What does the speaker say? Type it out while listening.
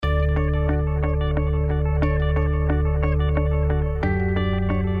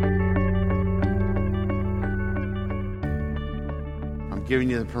giving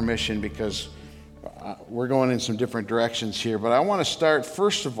you the permission because we're going in some different directions here. But I want to start,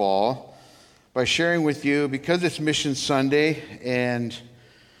 first of all, by sharing with you, because it's Mission Sunday, and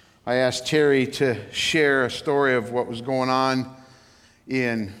I asked Terry to share a story of what was going on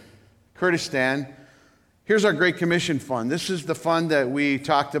in Kurdistan. Here's our Great Commission Fund. This is the fund that we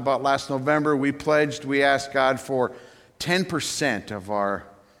talked about last November. We asked God for 10% of our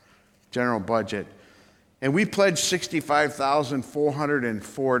general budget. And we pledged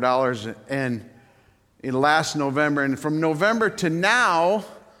 $65,404 in last November. And from November to now,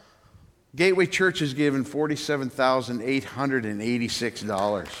 Gateway Church has given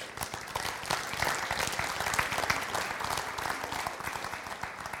 $47,886.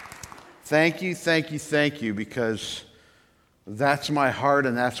 Thank you, because that's my heart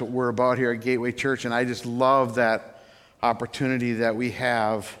and that's what we're about here at Gateway Church. And I just love that opportunity that we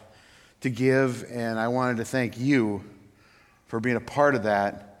have to give. And I wanted to thank you for being a part of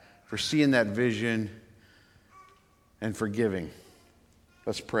that, for seeing that vision, and for giving.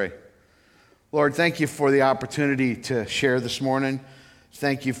 Let's pray. Lord, thank you for the opportunity to share this morning.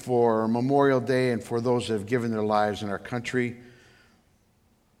 Thank you for Memorial Day and for those that have given their lives in our country,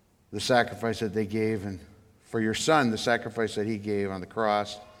 the sacrifice that they gave, and for your Son, the sacrifice that he gave on the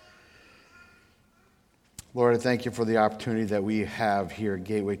cross. Lord, I thank you for the opportunity that we have here at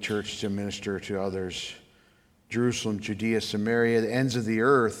Gateway Church to minister to others. Jerusalem, Judea, Samaria, the ends of the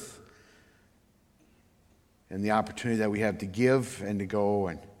earth, and the opportunity that we have to give and to go.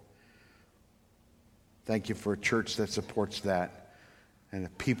 And thank you for a church that supports that and the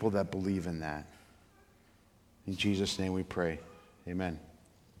people that believe in that. In Jesus' name we pray. Amen.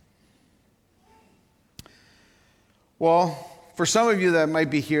 Well, for some of you that might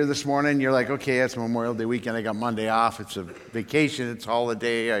be here this morning, you're like, okay, it's Memorial Day weekend. I got Monday off. It's a vacation. It's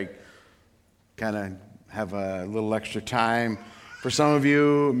holiday. I kind of have a little extra time. For some of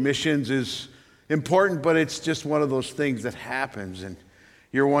you, missions is important, but it's just one of those things that happens. And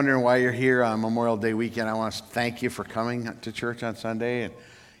you're wondering why you're here on Memorial Day weekend. I want to thank you for coming to church on Sunday. And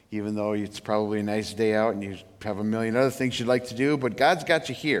even though it's probably a nice day out and you have a million other things you'd like to do, but God's got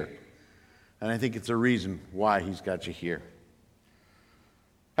you here. And I think it's a reason why he's got you here.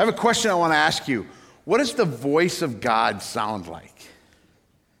 I have a question I want to ask you. What does the voice of God sound like?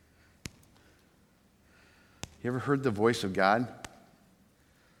 You ever heard the voice of God?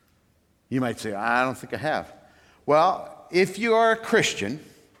 You might say, I don't think I have. Well, if you are a Christian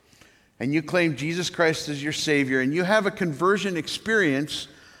and you claim Jesus Christ as your Savior and you have a conversion experience,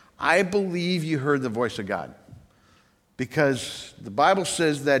 I believe you heard the voice of God. Because the Bible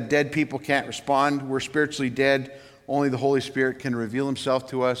says that dead people can't respond. We're spiritually dead. Only the Holy Spirit can reveal himself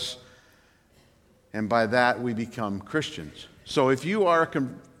to us. And by that, we become Christians. So if you are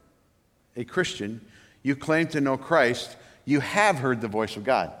a Christian, you claim to know Christ, you have heard the voice of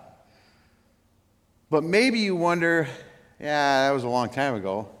God. But maybe you wonder, yeah, that was a long time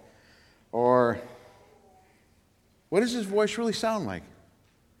ago. Or, what does his voice really sound like?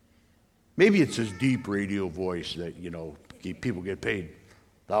 Maybe it's his deep radio voice that, people get paid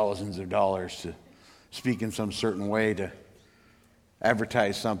thousands of dollars to speak in some certain way to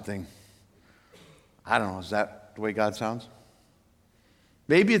advertise something. I don't know, is that the way God sounds?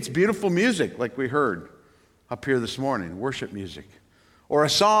 Maybe it's beautiful music like we heard up here this morning, worship music. Or a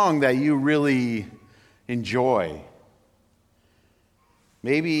song that you really enjoy.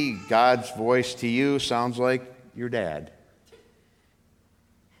 Maybe God's voice to you sounds like your dad.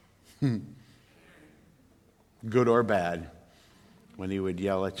 Good or bad, when he would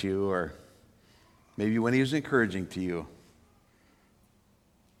yell at you, or maybe when he was encouraging to you.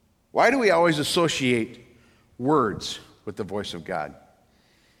 Why do we always associate words with the voice of God?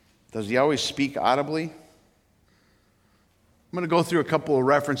 Does he always speak audibly? I'm going to go through a couple of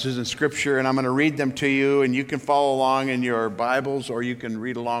references in Scripture, and I'm going to read them to you, and you can follow along in your Bibles, or you can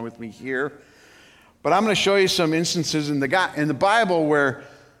read along with me here. But I'm going to show you some instances in the Bible where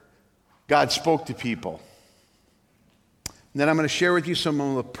God spoke to people. And then I'm going to share with you some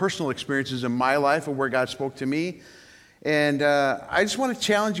of the personal experiences in my life of where God spoke to me. And I just want to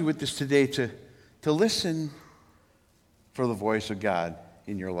challenge you with this today to listen for the voice of God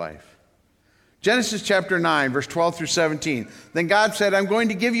in your life. Genesis chapter 9, verse 12 through 17. Then God said, I'm going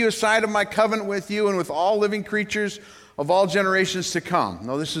to give you a sign of my covenant with you and with all living creatures of all generations to come.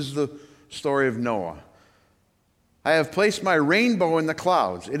 Now, this is the story of Noah. I have placed my rainbow in the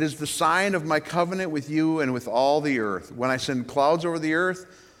clouds. It is the sign of my covenant with you and with all the earth. When I send clouds over the earth,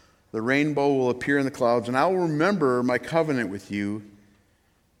 the rainbow will appear in the clouds, and I will remember my covenant with you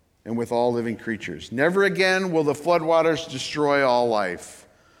and with all living creatures. Never again will the floodwaters destroy all life.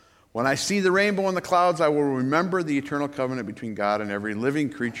 When I see the rainbow in the clouds, I will remember the eternal covenant between God and every living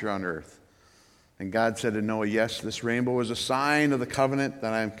creature on earth. And God said to Noah, yes, this rainbow is a sign of the covenant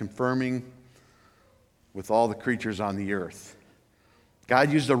that I am confirming with all the creatures on the earth.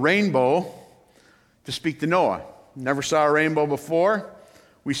 God used the rainbow to speak to Noah. Never saw a rainbow before.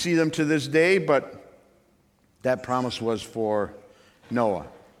 We see them to this day, but that promise was for Noah.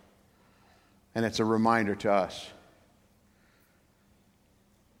 And it's a reminder to us.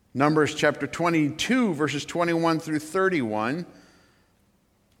 Numbers chapter 22, verses 21 through 31.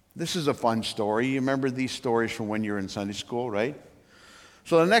 This is a fun story. You remember these stories from when you were in Sunday school, right?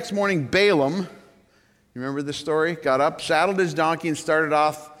 So the next morning, Balaam, you remember this story? Got up, saddled his donkey, and started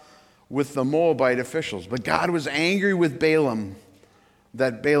off with the Moabite officials. But God was angry with Balaam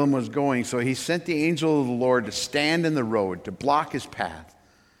that Balaam was going, so he sent the angel of the Lord to stand in the road, to block his path.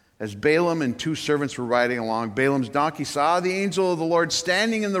 As Balaam and 2 servants were riding along, Balaam's donkey saw the angel of the Lord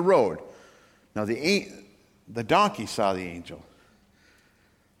standing in the road. Now the donkey saw the angel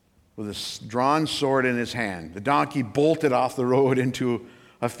with a drawn sword in his hand. The donkey bolted off the road into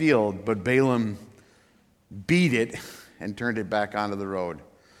a field, but Balaam beat it and turned it back onto the road.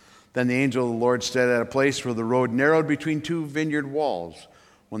 Then the angel of the Lord stood at a place where the road narrowed between 2 vineyard walls.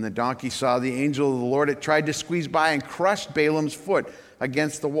 When the donkey saw the angel of the Lord, it tried to squeeze by and crushed Balaam's foot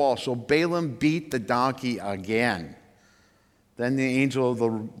against the wall. So Balaam beat the donkey again. Then the angel of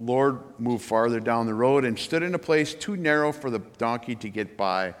the Lord moved farther down the road and stood in a place too narrow for the donkey to get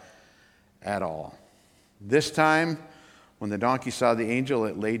by at all. This time, when the donkey saw the angel,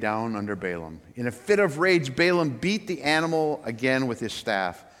 it lay down under Balaam. In a fit of rage, Balaam beat the animal again with his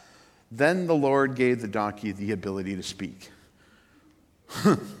staff. Then the Lord gave the donkey the ability to speak.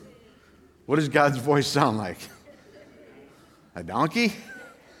 What does God's voice sound like? A donkey?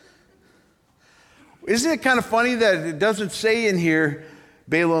 Isn't it kind of funny that it doesn't say in here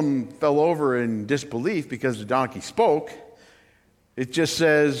Balaam fell over in disbelief because the donkey spoke? It just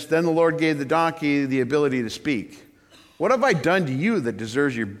says, then the Lord gave the donkey the ability to speak. What have I done to you that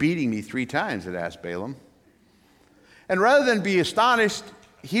deserves your beating me 3 times? It asked Balaam. And rather than be astonished,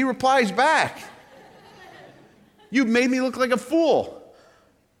 he replies back, you've made me look like a fool.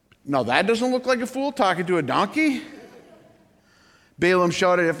 No, that doesn't look like a fool talking to a donkey. Balaam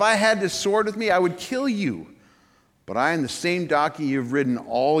shouted, if I had this sword with me, I would kill you. But I am the same donkey you've ridden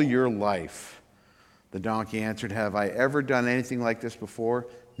all your life. The donkey answered, have I ever done anything like this before?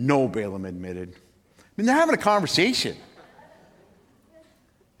 No, Balaam admitted. I mean, they're having a conversation.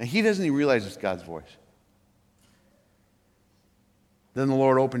 And he doesn't even realize it's God's voice. Then the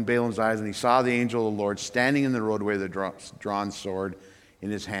Lord opened Balaam's eyes, and he saw the angel of the Lord standing in the roadway with a drawn sword in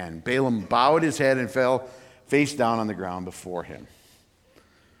his hand. Balaam bowed his head and fell face down on the ground before him.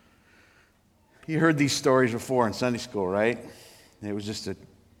 You heard these stories before in Sunday school, right? It was just a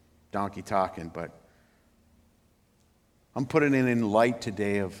donkey talking, but I'm putting it in light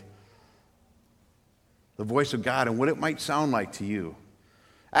today of the voice of God and what it might sound like to you.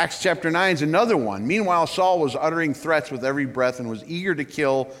 Acts chapter 9 is another one. Meanwhile, Saul was uttering threats with every breath and was eager to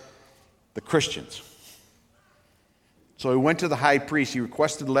kill the Christians. So he went to the high priest. He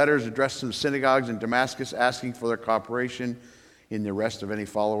requested letters addressed to the synagogues in Damascus asking for their cooperation in the arrest of any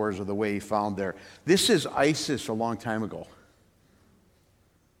followers of the way he found there. This is ISIS a long time ago.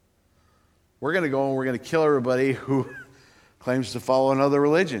 We're going to go and we're going to kill everybody who claims to follow another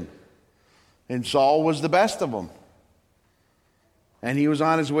religion. And Saul was the best of them. And he was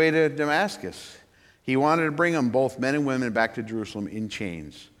on his way to Damascus. He wanted to bring them, both men and women, back to Jerusalem in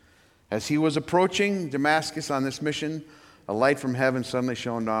chains. As he was approaching Damascus on this mission, a light from heaven suddenly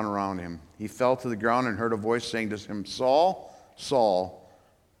shone down around him. He fell to the ground and heard a voice saying to him, Saul, Saul,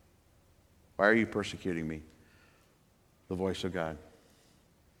 why are you persecuting me? The voice of God.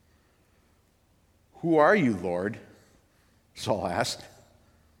 Who are you, Lord? Saul asked.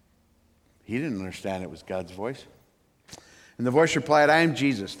 He didn't understand it was God's voice. And the voice replied, I am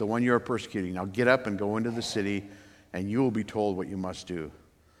Jesus, the one you are persecuting. Now get up and go into the city, and you will be told what you must do.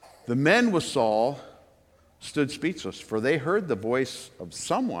 The men with Saul stood speechless, for they heard the voice of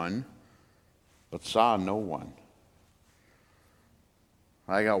someone, but saw no one.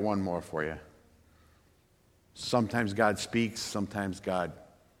 I got one more for you. Sometimes God speaks, sometimes God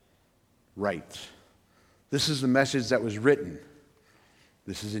writes. This is the message that was written.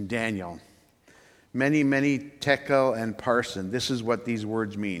 This is in Daniel. Many, many tekel and parson. This is what these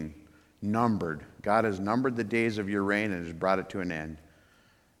words mean. Numbered. God has numbered the days of your reign and has brought it to an end.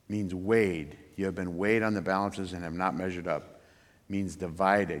 Means weighed. You have been weighed on the balances and have not measured up. Means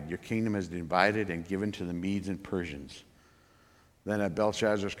divided. Your kingdom is divided and given to the Medes and Persians. Then at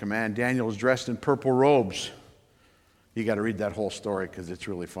Belshazzar's command, Daniel was dressed in purple robes. You got to read that whole story because it's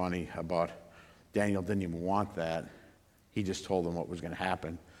really funny about Daniel didn't even want that. He just told them what was going to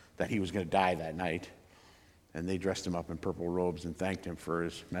happen, that he was going to die that night. And they dressed him up in purple robes and thanked him for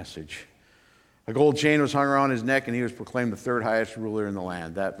his message. A gold chain was hung around his neck, and he was proclaimed the third highest ruler in the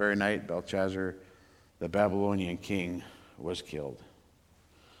land. That very night, Belshazzar, the Babylonian king, was killed.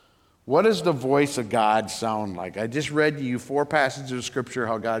 What does the voice of God sound like? I just read to you 4 passages of Scripture,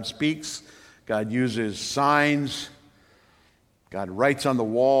 how God speaks, God uses signs, God writes on the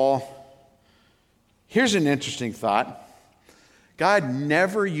wall. Here's an interesting thought. God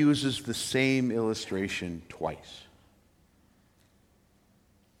never uses the same illustration twice.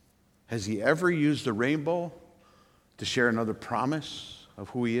 Has he ever used the rainbow to share another promise of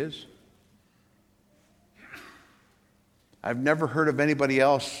who he is? I've never heard of anybody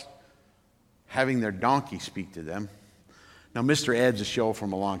else having their donkey speak to them. Now, Mr. Ed's a show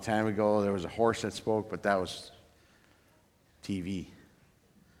from a long time ago. There was a horse that spoke, but that was TV.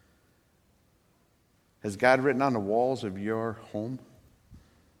 Has God written on the walls of your home?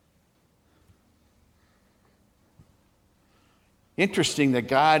 Interesting that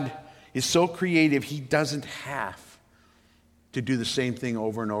God is so creative, he doesn't have to do the same thing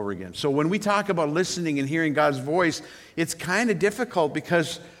over and over again. So when we talk about listening and hearing God's voice, it's kind of difficult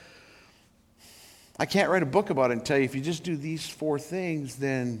because I can't write a book about it and tell you if you just do these 4 things,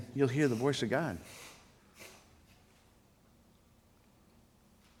 then you'll hear the voice of God.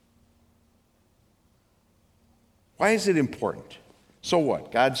 Why is it important? So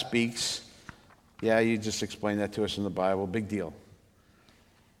what? God speaks. Yeah, you just explained that to us in the Bible. Big deal.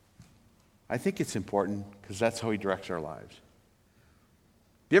 I think it's important because that's how he directs our lives.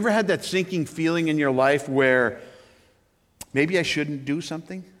 You ever had that sinking feeling in your life where maybe I shouldn't do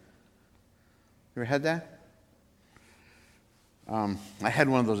something? You ever had that? I had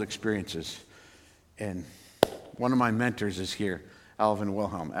one of those experiences, and one of my mentors is here, Alvin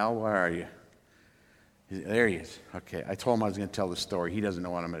Wilhelm. Al, where are you? There he is. Okay, I told him I was going to tell the story. He doesn't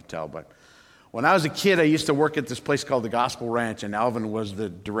know what I'm going to tell, but when I was a kid, I used to work at this place called the Gospel Ranch, and Alvin was the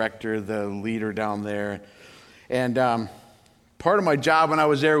director, the leader down there. And part of my job when I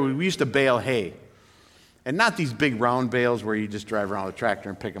was there, we used to bale hay. And not these big round bales where you just drive around with a tractor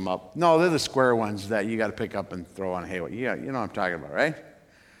and pick them up. No, they're the square ones that you got to pick up and throw on hay. Yeah, you know what I'm talking about, right?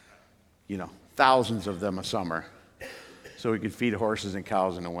 You know, thousands of them a summer. So we could feed horses and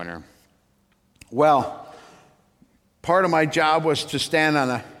cows in the winter. Well, part of my job was to stand on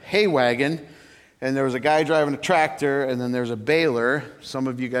a hay wagon, and there was a guy driving a tractor, and then there's a baler. Some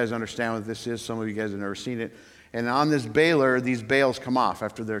of you guys understand what this is. Some of you guys have never seen it. And on this baler, these bales come off.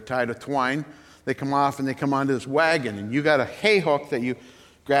 After they're tied with twine, they come off, and they come onto this wagon. And you got a hay hook that you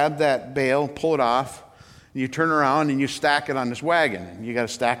grab that bale, pull it off, and you turn around, and you stack it on this wagon. And you got to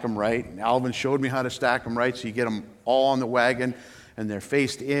stack them right. And Alvin showed me how to stack them right, so you get them all on the wagon, and they're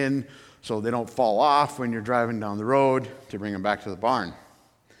faced in, so they don't fall off when you're driving down the road to bring them back to the barn.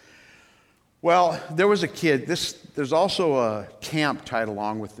 Well, there was a kid. There's also a camp tied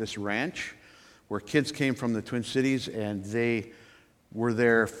along with this ranch where kids came from the Twin Cities, and they were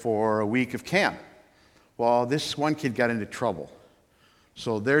there for a week of camp. Well, this one kid got into trouble.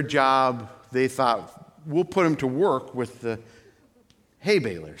 So their job, they thought, we'll put him to work with the hay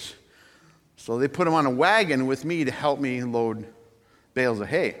balers. So they put him on a wagon with me to help me load bales of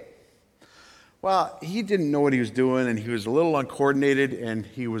hay. Well, he didn't know what he was doing, and he was a little uncoordinated, and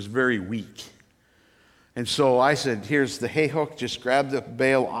he was very weak. And so I said, here's the hay hook, just grab the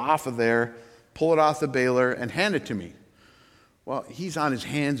bale off of there, pull it off the baler, and hand it to me. Well, he's on his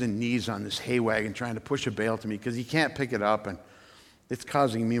hands and knees on this hay wagon trying to push a bale to me because he can't pick it up, and it's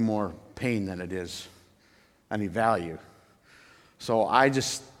causing me more pain than it is any value. So I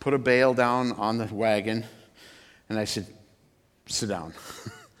just put a bale down on the wagon, and I said, sit down.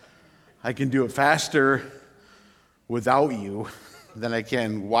 I can do it faster without you than I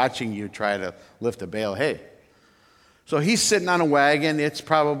can watching you try to lift a bale of hay. So he's sitting on a wagon. It's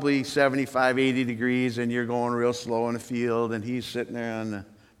probably 75, 80 degrees, and you're going real slow in the field, and he's sitting there on the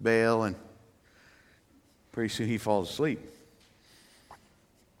bale, and pretty soon he falls asleep.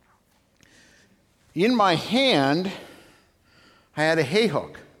 In my hand, I had a hay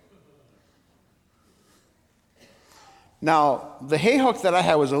hook. Now, the hay hook that I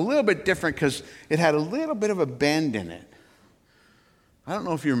had was a little bit different because it had a little bit of a bend in it. I don't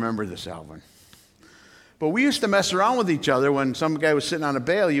know if you remember this, Alvin. But we used to mess around with each other when some guy was sitting on a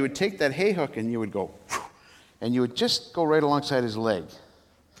bale. You would take that hay hook and you would go, and you would just go right alongside his leg.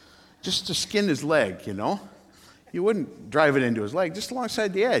 Just to skin his leg, you know. You wouldn't drive it into his leg, just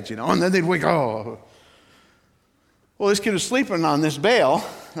alongside the edge, you know. And then they'd wake, oh. Well, this kid was sleeping on this bale,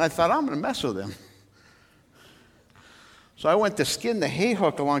 and I thought, I'm going to mess with him. So I went to skin the hay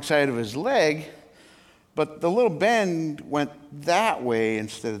hook alongside of his leg, but the little bend went that way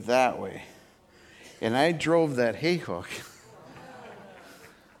instead of that way. And I drove that hay hook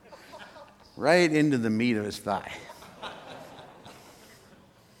right into the meat of his thigh.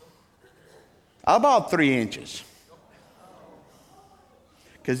 About 3 inches.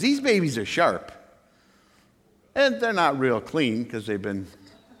 Because these babies are sharp. And they're not real clean because they've been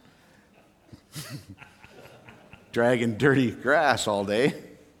dragging dirty grass all day.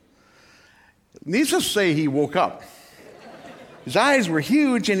 Needless to say, he woke up. His eyes were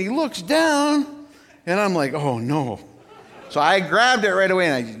huge, and he looks down, and I'm like, oh, no. So I grabbed it right away,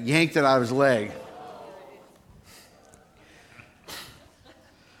 and I yanked it out of his leg.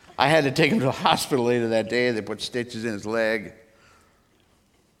 I had to take him to the hospital later that day. They put stitches in his leg.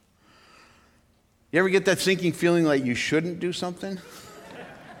 You ever get that sinking feeling like you shouldn't do something?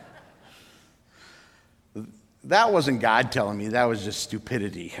 That wasn't God telling me. That was just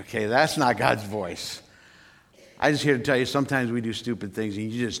stupidity, okay? That's not God's voice. I'm just here to tell you, sometimes we do stupid things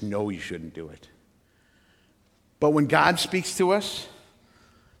and you just know you shouldn't do it. But when God speaks to us,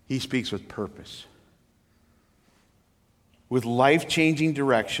 he speaks with purpose, with life-changing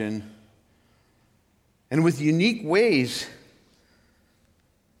direction, and with unique ways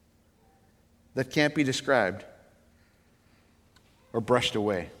that can't be described or brushed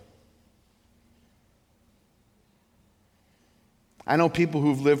away. I know people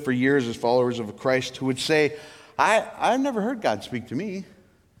who've lived for years as followers of Christ who would say, I've never heard God speak to me.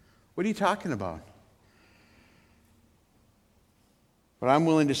 What are you talking about? But I'm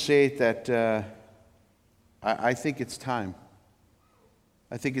willing to say that I think it's time.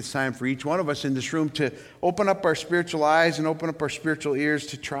 I think it's time for each one of us in this room to open up our spiritual eyes and open up our spiritual ears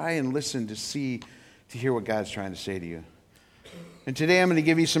to try and listen, to see, to hear what God's trying to say to you. And today I'm going to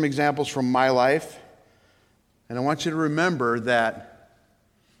give you some examples from my life. And I want you to remember that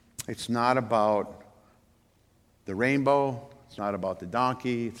it's not about the rainbow, it's not about the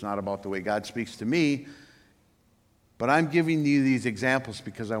donkey, it's not about the way God speaks to me. But I'm giving you these examples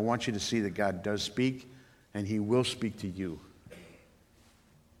because I want you to see that God does speak, and he will speak to you.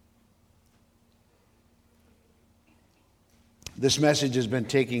 This message has been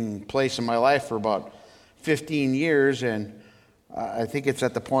taking place in my life for about 15 years, and I think it's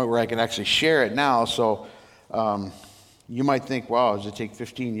at the point where I can actually share it now. So you might think, wow, does it take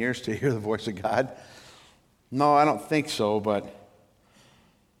 15 years to hear the voice of God? No, I don't think so, but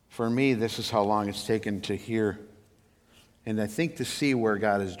for me, this is how long it's taken to hear and I think to see where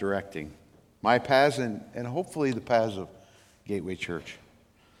God is directing my paths and hopefully the paths of Gateway Church.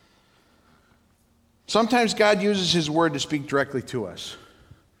 Sometimes God uses his word to speak directly to us.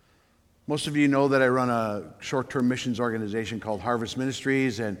 Most of you know that I run a short-term missions organization called Harvest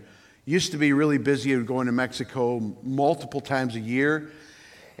Ministries, and used to be really busy going to Mexico multiple times a year.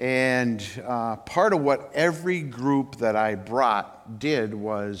 And part of what every group that I brought did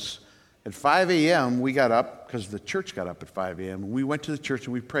was at 5 a.m. we got up, because the church got up at 5 a.m. and we went to the church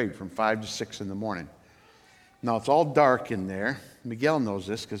and we prayed from 5 to 6 in the morning. Now it's all dark in there. Miguel knows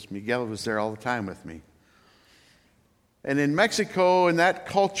this because Miguel was there all the time with me. And in Mexico, in that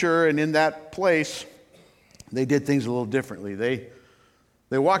culture and in that place, they did things a little differently.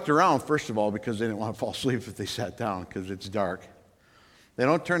 They walked around, first of all, because they didn't want to fall asleep if they sat down because it's dark. They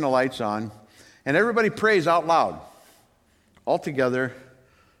don't turn the lights on. And everybody prays out loud, all together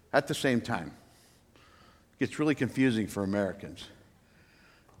at the same time. It gets really confusing for Americans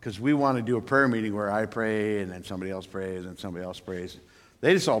because we want to do a prayer meeting where I pray and then somebody else prays and somebody else prays.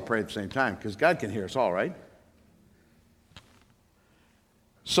 They just all pray at the same time because God can hear us all, right?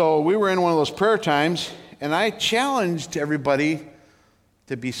 So we were in one of those prayer times, and I challenged everybody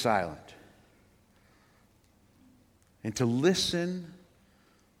to be silent and to listen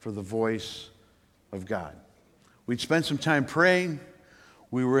for the voice of God. We'd spend some time praying.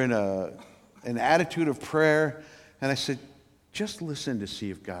 We were in an attitude of prayer, and I said, just listen to see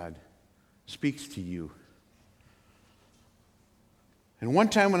if God speaks to you. And one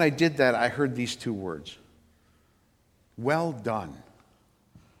time when I did that, I heard these two words, well done.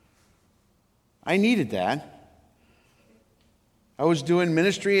 I needed that. I was doing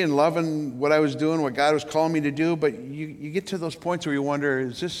ministry and loving what I was doing, what God was calling me to do, but you get to those points where you wonder,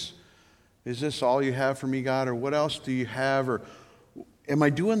 is this all you have for me, God, or what else do you have, or am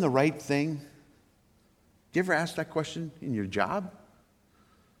I doing the right thing? Do you ever ask that question in your job?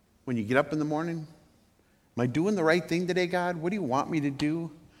 When you get up in the morning? Am I doing the right thing today, God? What do you want me to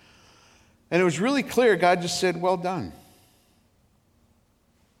do? And it was really clear. God just said, well done.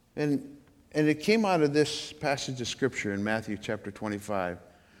 And it came out of this passage of Scripture in Matthew chapter 25.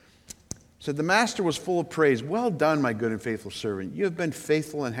 said, the master was full of praise. Well done, my good and faithful servant. You have been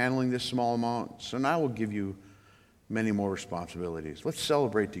faithful in handling this small amount, so now I will give you many more responsibilities. Let's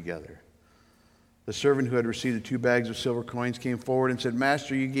celebrate together. The servant who had received the 2 bags of silver coins came forward and said,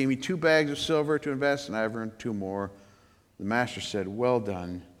 Master, you gave me 2 bags of silver to invest, and I have earned 2 more. The master said, well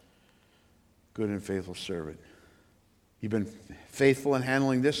done, good and faithful servant. You've been faithful in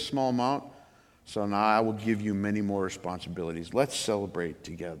handling this small amount, so now I will give you many more responsibilities. Let's celebrate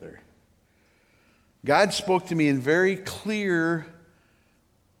together. God spoke to me in very clear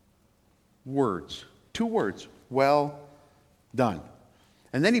words. 2 words. Well done.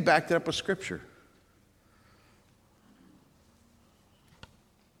 And then he backed it up with Scripture.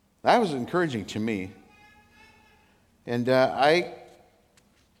 That was encouraging to me. And I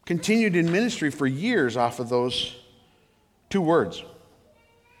continued in ministry for years off of those 2 words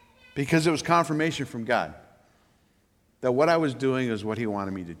because it was confirmation from God that what I was doing is what he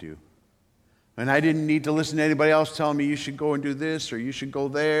wanted me to do. And I didn't need to listen to anybody else telling me you should go and do this or you should go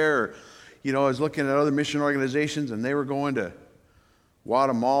there. Or, I was looking at other mission organizations and they were going to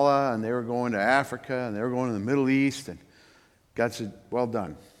Guatemala and they were going to Africa and they were going to the Middle East. And God said, well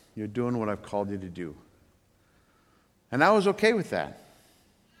done. You're doing what I've called you to do. And I was okay with that.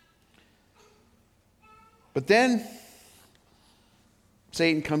 But then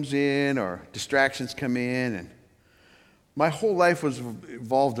Satan comes in or distractions come in, and my whole life was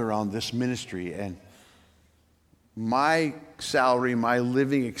evolved around this ministry, and my salary, my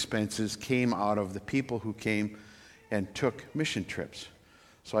living expenses came out of the people who came and took mission trips.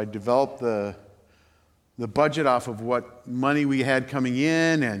 So I developed the budget off of what money we had coming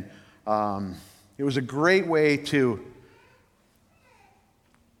in, and it was a great way to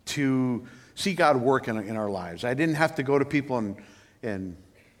see God work in our lives. I didn't have to go to people and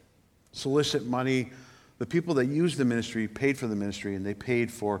solicit money. The people that used the ministry paid for the ministry, and they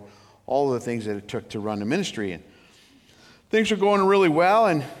paid for all of the things that it took to run the ministry. And things were going really well,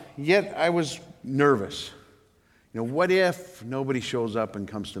 and yet I was nervous. What if nobody shows up and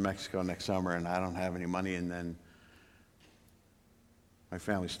comes to Mexico next summer and I don't have any money and then my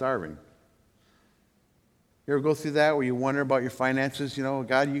family's starving? You ever go through that where you wonder about your finances?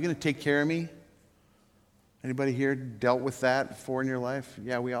 God, are you going to take care of me? Anybody here dealt with that before in your life?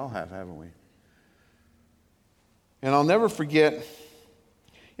 Yeah, we all have, haven't we? And I'll never forget,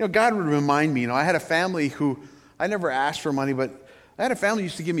 God would remind me, I had a family who, I never asked for money, but I had a family who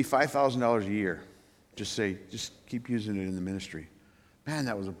used to give me $5,000 a year. Just keep using it in the ministry. Man,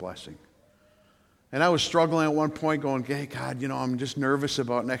 that was a blessing. And I was struggling at one point going, hey, God, I'm just nervous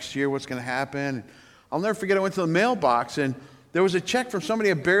about next year, what's going to happen. I'll never forget, I went to the mailbox, and there was a check from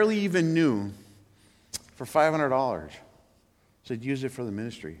somebody I barely even knew for $500. Said, use it for the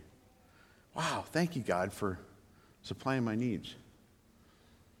ministry. Wow, thank you, God, for supplying my needs.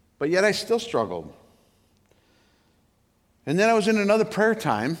 But yet I still struggled. And then I was in another prayer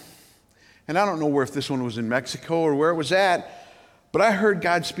time, and I don't know if this one was in Mexico or where it was at, but I heard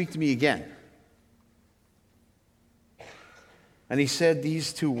God speak to me again. And he said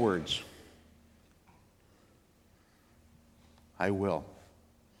these 2 words, I will.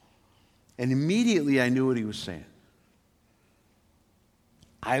 And immediately I knew what he was saying.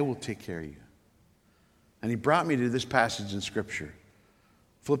 I will take care of you. And he brought me to this passage in Scripture.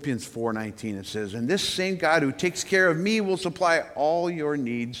 Philippians 4:19, it says, and this same God who takes care of me will supply all your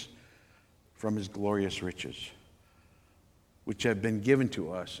needs from his glorious riches, which have been given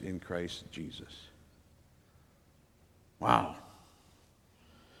to us in Christ Jesus. Wow.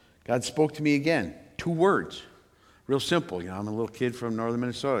 God spoke to me again. 2 words. Real simple. I'm a little kid from northern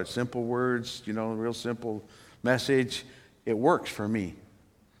Minnesota. Simple words, real simple message. It works for me.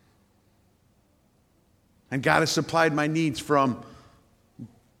 And God has supplied my needs from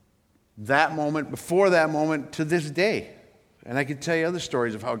that moment, before that moment, to this day. And I could tell you other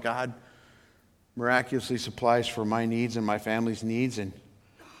stories of how God miraculously supplies for my needs and my family's needs. And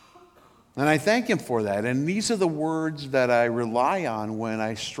I thank him for that. And these are the words that I rely on when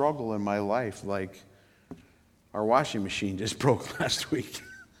I struggle in my life, like our washing machine just broke last week.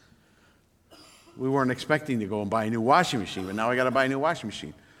 We weren't expecting to go and buy a new washing machine, but now I got to buy a new washing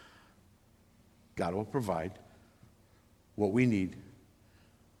machine. God will provide what we need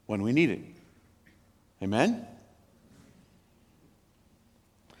when we need it. Amen?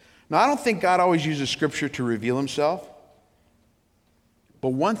 Now, I don't think God always uses Scripture to reveal himself. But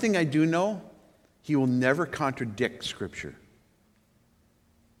one thing I do know, he will never contradict Scripture.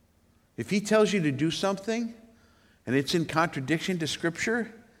 If he tells you to do something and it's in contradiction to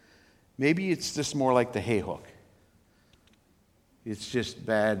Scripture, maybe it's just more like the hay hook. It's just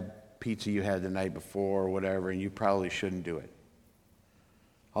bad pizza you had the night before or whatever, and you probably shouldn't do it.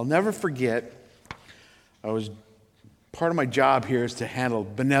 I'll never forget, part of my job here is to handle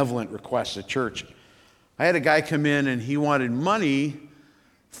benevolent requests at church. I had a guy come in and he wanted money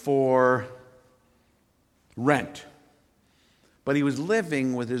for rent, but he was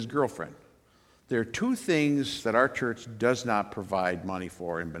living with his girlfriend. There are two things that our church does not provide money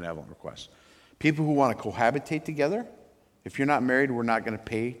for in benevolent requests. People who want to cohabitate together. If you're not married, we're not going to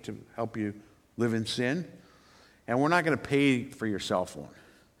pay to help you live in sin. And we're not going to pay for your cell phone.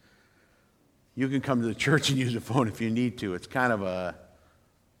 You can come to the church and use a phone if you need to. It's kind of a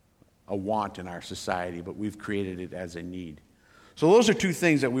want in our society, but we've created it as a need. So those are two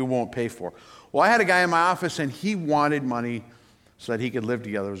things that we won't pay for. Well, I had a guy in my office, and he wanted money so that he could live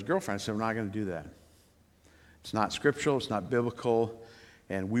together with his girlfriend. I said, we're not going to do that. It's not scriptural, it's not biblical,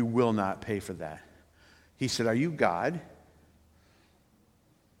 and we will not pay for that. He said, are you God?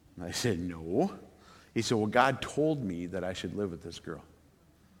 And I said, no. He said, well, God told me that I should live with this girl.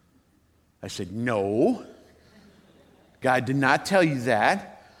 I said, no. God did not tell you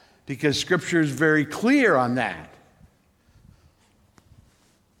that because Scripture is very clear on that.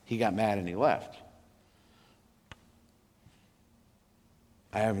 He got mad and he left.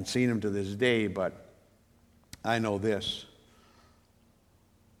 I haven't seen him to this day, but I know this,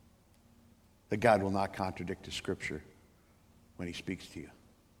 that God will not contradict the Scripture when he speaks to you.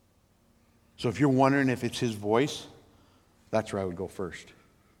 So if you're wondering if it's his voice, that's where I would go first.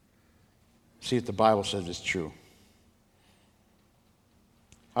 See if the Bible says it's true.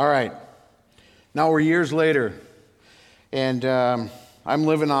 All right. Now we're years later, and I'm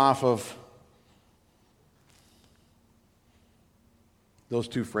living off of those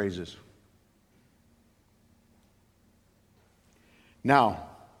two phrases. Now,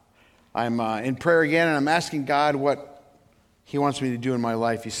 I'm in prayer again, and I'm asking God what he wants me to do in my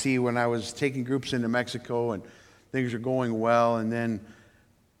life. You see, when I was taking groups into Mexico, and things are going well, and then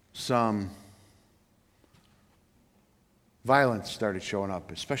some violence started showing up,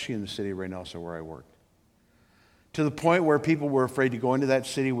 especially in the city of Reynosa where I worked. To the point where people were afraid to go into that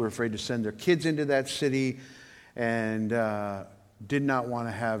city, were afraid to send their kids into that city, and did not want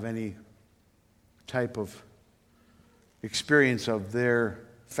to have any type of experience of their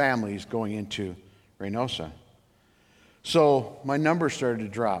families going into Reynosa. So my numbers started to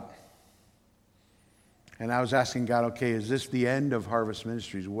drop. And I was asking God, okay, is this the end of Harvest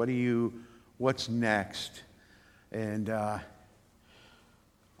Ministries? What's next? And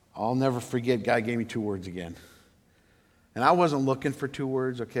I'll never forget, God gave me two words again. And I wasn't looking for two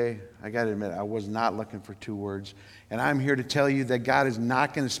words, okay? I got to admit, I was not looking for two words. And I'm here to tell you that God is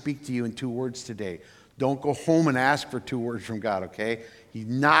not going to speak to you in two words today. Don't go home and ask for two words from God, okay? He's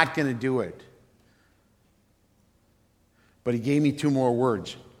not going to do it. But he gave me two more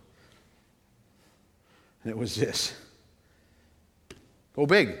words. And it was this. Go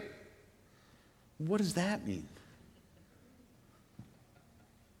big. What does that mean?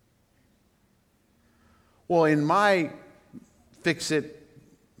 Well, in my fix-it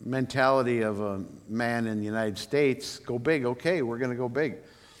mentality of a man in the United States, go big. Okay, we're going to go big.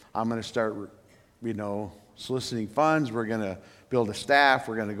 I'm going to start, soliciting funds. We're going to build a staff.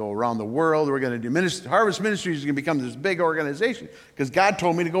 We're going to go around the world. We're going to do Harvest Ministries is going to become this big organization because God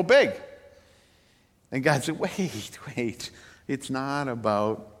told me to go big. And God said, wait. It's not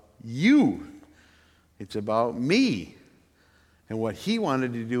about you. It's about me and what he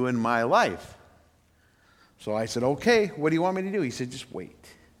wanted to do in my life. So I said, okay, what do you want me to do? He said, just wait.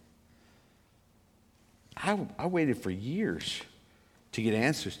 I waited for years to get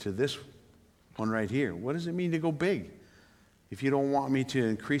answers to this one right here. What does it mean to go big? If you don't want me to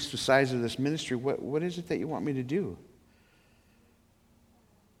increase the size of this ministry, what is it that you want me to do?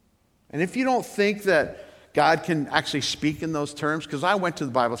 And if you don't think that God can actually speak in those terms, because I went to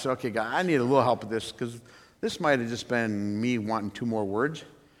the Bible and said, okay, God, I need a little help with this, because this might have just been me wanting two more words.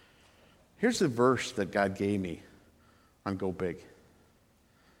 Here's the verse that God gave me on Go Big.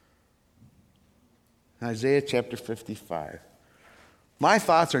 Isaiah chapter 55. My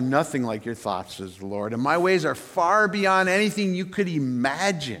thoughts are nothing like your thoughts, says the Lord, and my ways are far beyond anything you could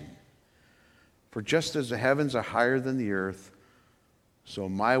imagine. For just as the heavens are higher than the earth, so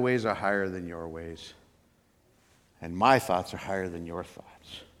my ways are higher than your ways, and my thoughts are higher than your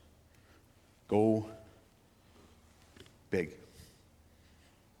thoughts. Go big.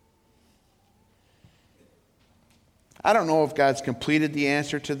 I don't know if God's completed the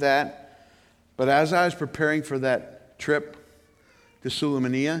answer to that, but as I was preparing for that trip to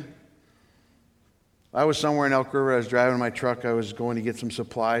Sulamania, I was somewhere in Elk River. I was driving my truck. I was going to get some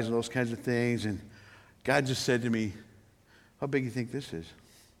supplies and those kinds of things, and God just said to me, how big do you think this is?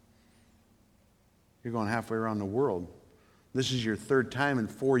 You're going halfway around the world. This is your third time in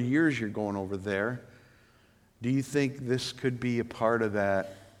 4 years you're going over there. Do you think this could be a part of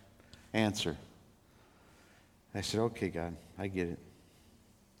that answer? I said, okay, God, I get it.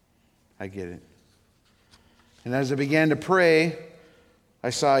 I get it. And as I began to pray, I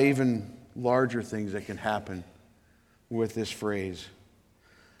saw even larger things that can happen with this phrase.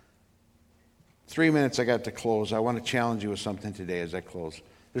 3 minutes I got to close. I want to challenge you with something today as I close.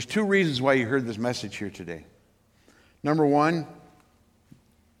 There's 2 reasons why you heard this message here today. Number 1,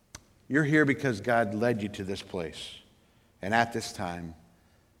 you're here because God led you to this place and at this time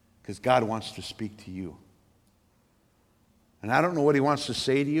because God wants to speak to you. And I don't know what he wants to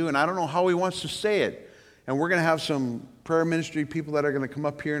say to you, and I don't know how he wants to say it. And we're going to have some prayer ministry people that are going to come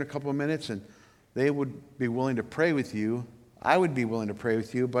up here in a couple of minutes, and they would be willing to pray with you. I would be willing to pray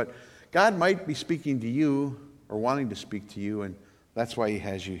with you, but God might be speaking to you or wanting to speak to you, and that's why he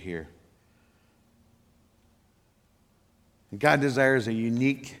has you here. And God desires a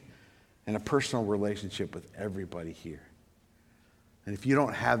unique and a personal relationship with everybody here. And if you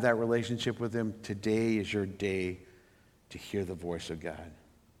don't have that relationship with him, today is your day to hear the voice of God.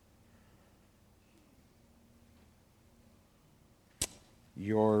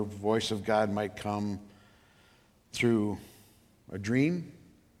 Your voice of God might come through a dream,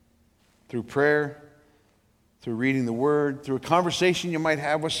 through prayer, through reading the Word, through a conversation you might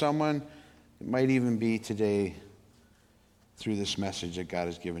have with someone. It might even be today through this message that God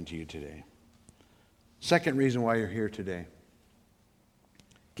has given to you today. Second reason why you're here today.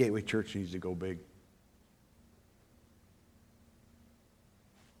 Gateway Church needs to go big.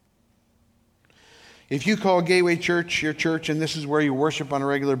 If you call Gateway Church your church and this is where you worship on a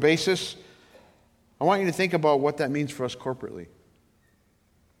regular basis, I want you to think about what that means for us corporately.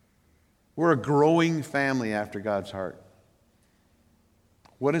 We're a growing family after God's heart.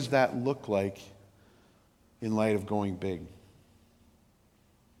 What does that look like in light of going big?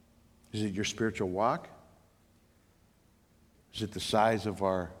 Is it your spiritual walk? Is it the size of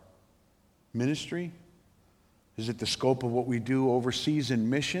our ministry? Is it the scope of what we do overseas in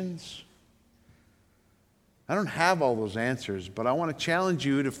missions? I don't have all those answers, but I want to challenge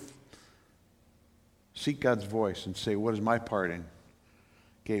you to seek God's voice and say, what is my part in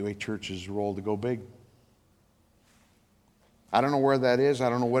Gateway Church's role to go big? I don't know where that is. I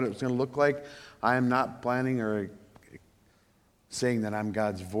don't know what it's going to look like. I am not planning or saying that I'm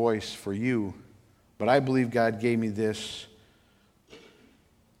God's voice for you, but I believe God gave me this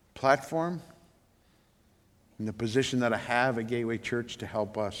platform and the position that I have at Gateway Church to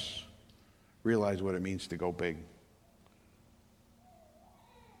help us realize what it means to go big.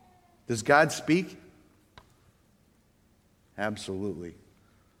 Does God speak? Absolutely.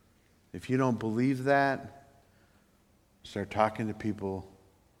 If you don't believe that, start talking to people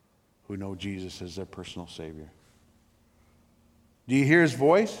who know Jesus as their personal Savior. Do you hear his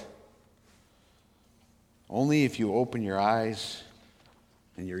voice? Only if you open your eyes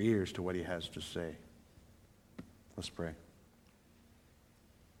and your ears to what he has to say. Let's pray.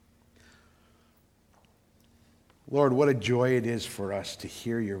 Lord, what a joy it is for us to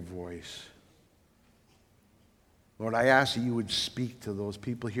hear your voice. Lord, I ask that you would speak to those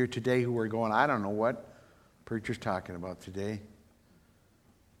people here today who are going, I don't know what preacher's talking about today,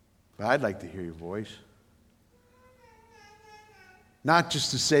 but I'd like to hear your voice. Not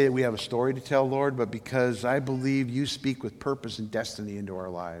just to say that we have a story to tell, Lord, but because I believe you speak with purpose and destiny into our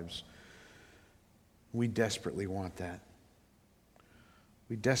lives. We desperately want that.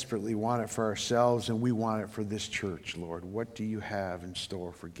 We desperately want it for ourselves, and we want it for this church, Lord. What do you have in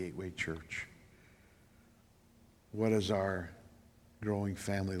store for Gateway Church? What does our growing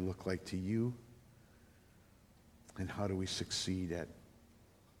family look like to you? And how do we succeed at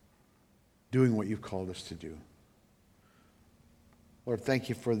doing what you've called us to do? Lord, thank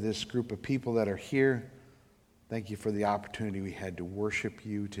you for this group of people that are here. Thank you for the opportunity we had to worship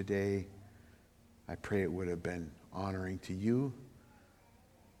you today. I pray it would have been honoring to you,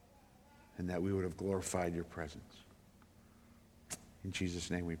 and that we would have glorified your presence. In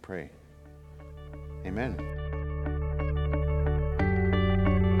Jesus' name we pray. Amen.